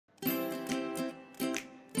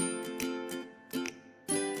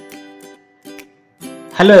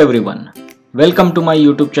Hello everyone, welcome to my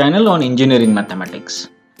YouTube channel on engineering mathematics.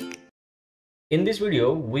 In this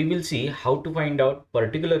video, we will see how to find out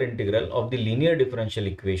particular integral of the linear differential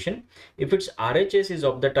equation if its RHS is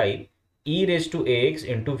of the type e raised to ax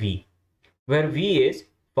into v, where v is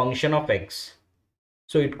function of x.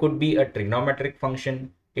 So it could be a trigonometric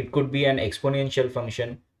function, it could be an exponential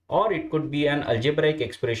function, or it could be an algebraic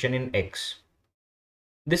expression in x.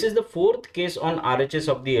 This is the fourth case on RHS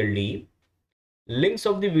of the LDE. Links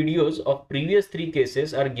of the videos of previous three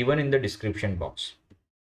cases are given in the description box.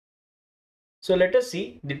 So let us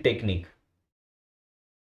see the technique.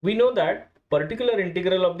 We know that particular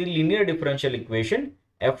integral of the linear differential equation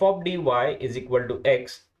f of dy is equal to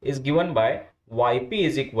x is given by yp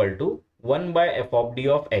is equal to 1 by f of d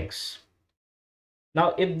of x.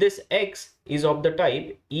 Now if this x is of the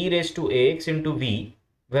type e raised to ax into v,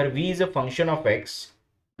 where v is a function of x,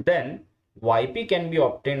 then yp can be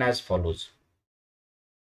obtained as follows.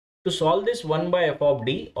 To solve this 1 by f of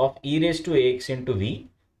d of e raised to ax into v,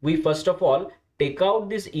 we first of all take out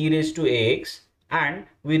this e raised to ax and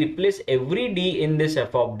we replace every d in this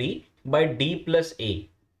f of d by d plus a.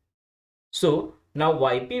 So now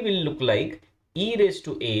yp will look like e raised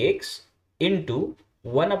to ax into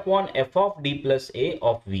 1 upon f of d plus a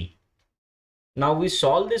of v. Now we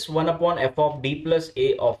solve this 1 upon f of d plus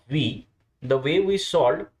a of v the way we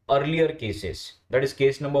solved earlier cases, that is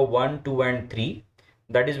case number 1, 2 and 3.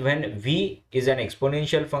 That is when v is an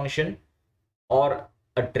exponential function or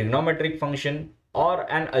a trigonometric function or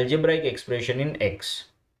an algebraic expression in x.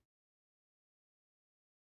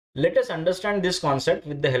 Let us understand this concept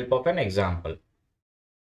with the help of an example.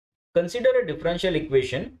 Consider a differential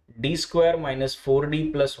equation d square minus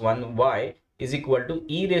 4d plus 1y is equal to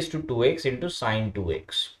e raised to 2x into sine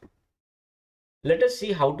 2x. Let us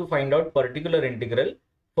see how to find out particular integral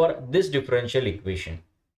for this differential equation.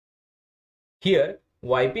 Here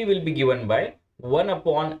yp will be given by 1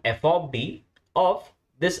 upon f of d of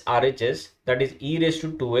this RHS, that is e raised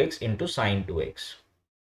to 2x into sine 2x.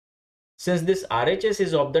 Since this RHS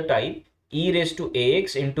is of the type e raised to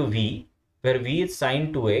ax into v, where v is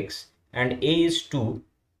sine 2x and a is 2,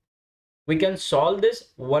 we can solve this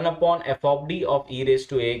 1 upon f of d of e raised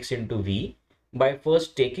to ax into v by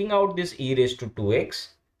first taking out this e raised to 2x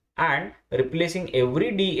and replacing every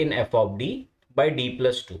d in f of d by d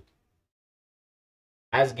plus 2,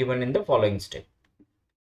 as given in the following step.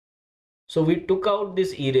 So we took out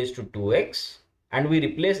this e raised to 2x and we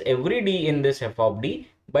replace every d in this f of d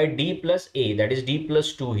by d plus a, that is d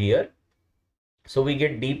plus 2 here. So we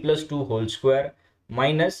get d plus 2 whole square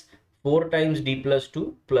minus 4 times d plus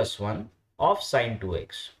 2 plus 1 of sine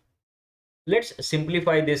 2x. Let's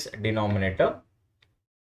simplify this denominator.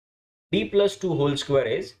 D plus 2 whole square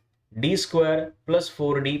is d square plus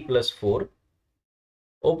 4d plus 4.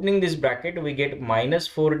 Opening this bracket, we get minus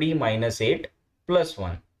 4d minus 8 plus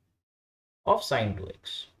 1 of sine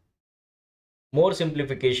 2x. More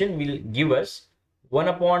simplification will give us 1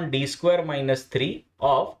 upon d square minus 3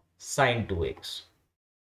 of sine 2x.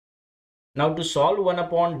 Now to solve 1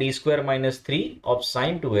 upon d square minus 3 of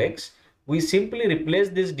sine 2x, we simply replace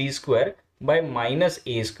this d square by minus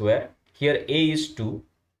a square. Here a is 2.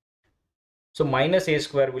 So minus a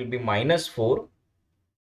square will be minus 4.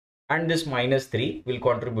 And this minus 3 will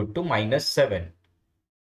contribute to minus 7.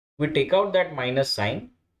 We take out that minus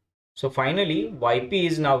sign. So finally, yp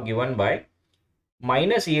is now given by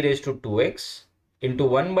minus e raised to 2x into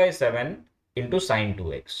 1 by 7 into sine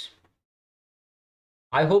 2x.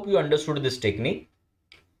 I hope you understood this technique.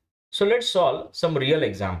 So let's solve some real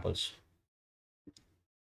examples.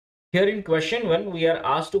 Here in question 1, we are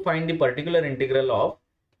asked to find the particular integral of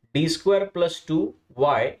d square plus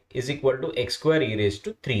 2y is equal to x square e raised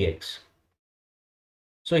to 3x.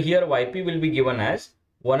 So here yp will be given as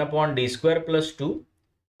 1 upon d square plus 2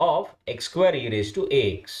 of x square e raised to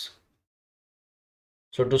ax.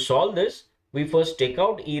 So to solve this, we first take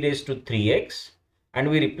out e raised to 3x and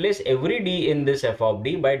we replace every d in this f of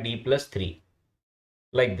d by d plus 3,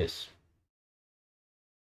 like this.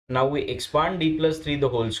 Now we expand d plus 3 the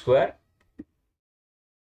whole square.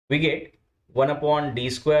 We get 1 upon d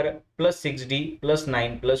square plus 6d plus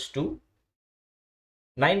 9 plus 2.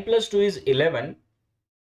 9 plus 2 is 11.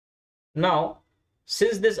 Now,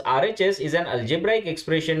 since this RHS is an algebraic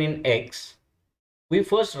expression in x, we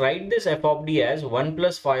first write this f of d as 1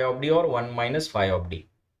 plus phi of d or 1 minus phi of d.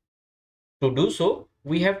 To do so,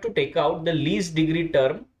 we have to take out the least degree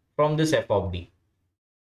term from this f of d.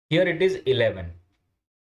 Here it is 11.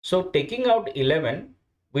 So taking out 11,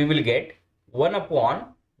 we will get 1 upon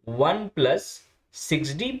 1 plus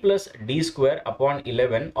 6d plus d square upon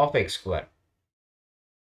 11 of x square.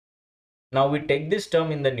 Now we take this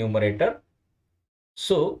term in the numerator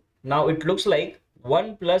So now it looks like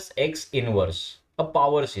 1 plus x inverse, a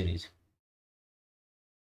power series.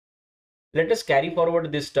 Let us carry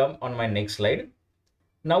forward this term on my next slide.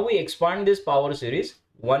 Now we expand this power series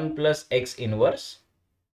 1 plus x inverse.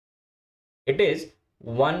 It is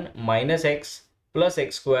 1 minus x plus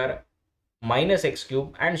x square minus x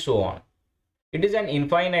cube and so on. It is an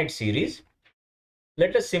infinite series.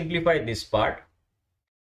 Let us simplify this part.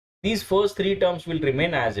 These first three terms will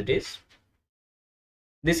remain as it is.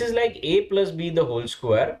 This is like a plus b the whole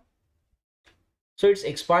square. So its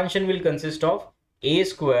expansion will consist of a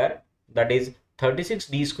square, that is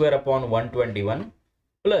 36d square upon 121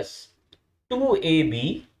 plus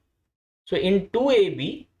 2ab. So in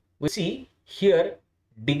 2ab, we see here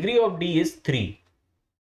degree of d is 3.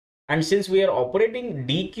 And since we are operating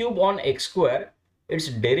d cube on x square, its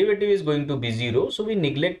derivative is going to be 0. So we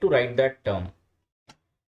neglect to write that term.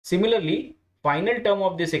 Similarly, final term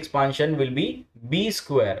of this expansion will be b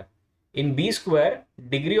square. In b square,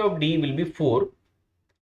 degree of d will be 4.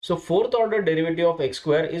 So fourth order derivative of x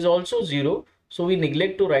square is also 0. So we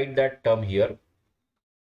neglect to write that term here.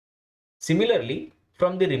 Similarly,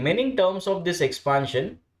 from the remaining terms of this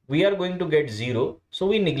expansion, we are going to get 0. So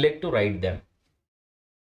we neglect to write them.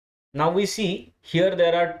 Now we see here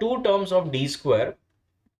there are two terms of d square.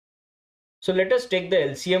 So let us take the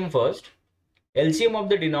LCM first. LCM of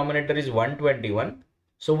the denominator is 121.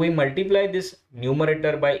 So we multiply this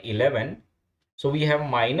numerator by 11. So we have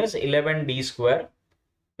minus 11d square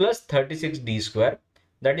plus 36d square,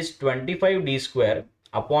 that is 25d square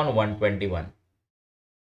upon 121.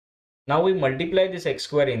 Now we multiply this x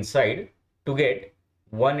square inside to get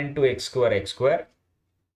 1 into x square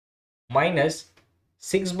minus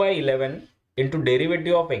 6 by 11 into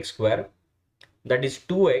derivative of x square, that is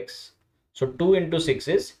 2x. So 2 into 6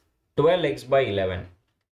 is 12x by 11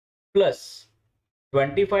 plus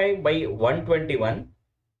 25 by 121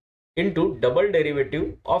 into double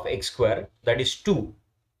derivative of x square, that is 2.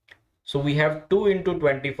 So we have 2 into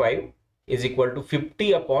 25 is equal to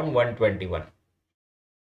 50 upon 121.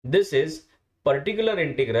 This is particular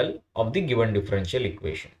integral of the given differential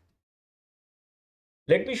equation.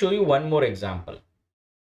 Let me show you one more example.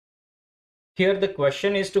 Here the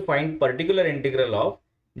question is to find particular integral of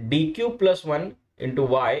d cube plus 1 into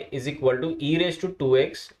y is equal to e raised to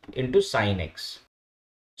 2x into sine x.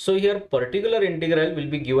 So here particular integral will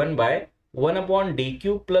be given by 1 upon d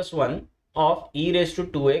cube plus 1 of e raised to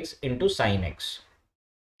 2x into sine x.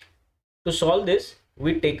 To solve this,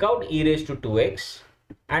 we take out e raised to 2x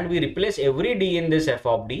and we replace every d in this f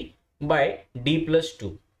of d by d plus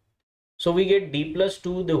 2. So we get d plus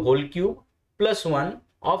 2 the whole cube plus 1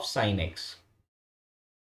 of sine x.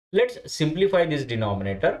 Let's simplify this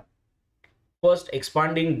denominator. First,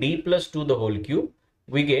 expanding d plus 2 the whole cube,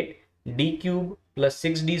 we get d cube plus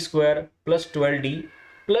 6d square plus 12d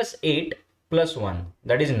plus 8 plus 1,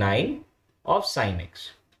 that is 9 of sine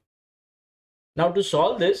x. Now to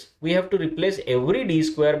solve this, we have to replace every d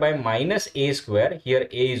square by minus a square. Here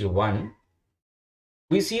a is 1.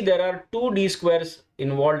 We see there are two d squares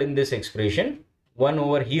involved in this expression, one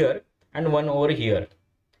over here and one over here,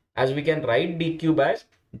 as we can write d cube as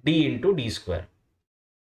d into d square.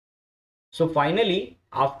 So finally,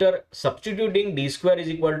 after substituting d square is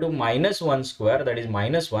equal to minus 1 square, that is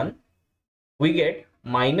minus 1, we get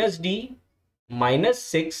minus d minus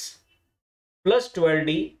 6 plus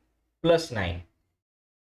 12d plus 9.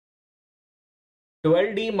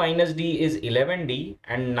 12d minus d is 11d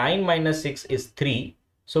and 9 minus 6 is 3.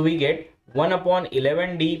 So we get 1 upon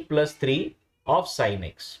 11d plus 3 of sine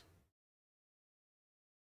x.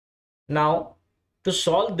 Now to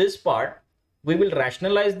solve this part, we will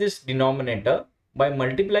rationalize this denominator by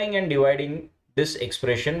multiplying and dividing this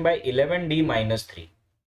expression by 11d minus 3.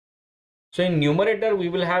 So in numerator we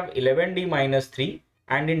will have 11d minus 3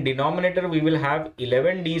 and in denominator we will have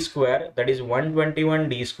 11d square, that is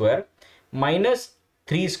 121d square minus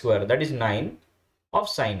 3 square, that is 9 of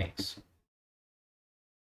sine x.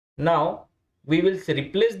 Now we will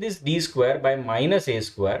replace this d square by minus a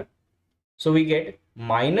square. So we get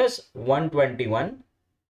minus 121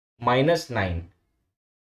 minus 9,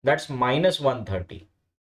 that's minus 130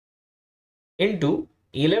 into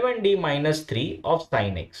 11d minus 3 of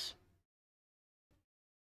sine x.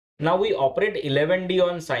 Now we operate 11d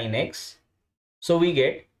on sine x. So we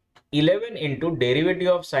get 11 into derivative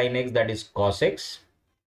of sine x, that is cos x,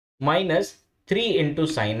 minus 3 into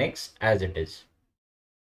sine x as it is.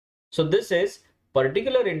 So this is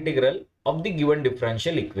particular integral of the given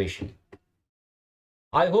differential equation.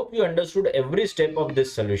 I hope you understood every step of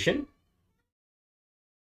this solution.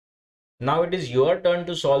 Now it is your turn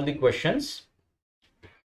to solve the questions.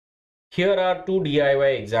 Here are two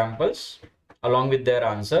DIY examples. along with their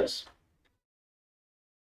answers.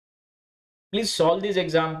 Please solve these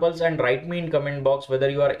examples and write me in comment box whether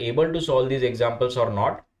you are able to solve these examples or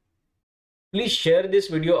not. Please share this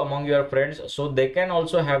video among your friends so they can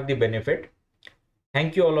also have the benefit.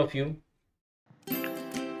 Thank you all of you.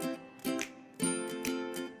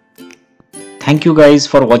 Thank you guys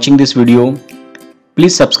for watching this video.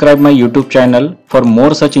 Please subscribe my YouTube channel for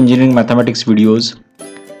more such engineering mathematics videos.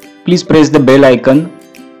 Please press the bell icon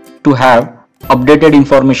to have updated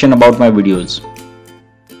information about my videos.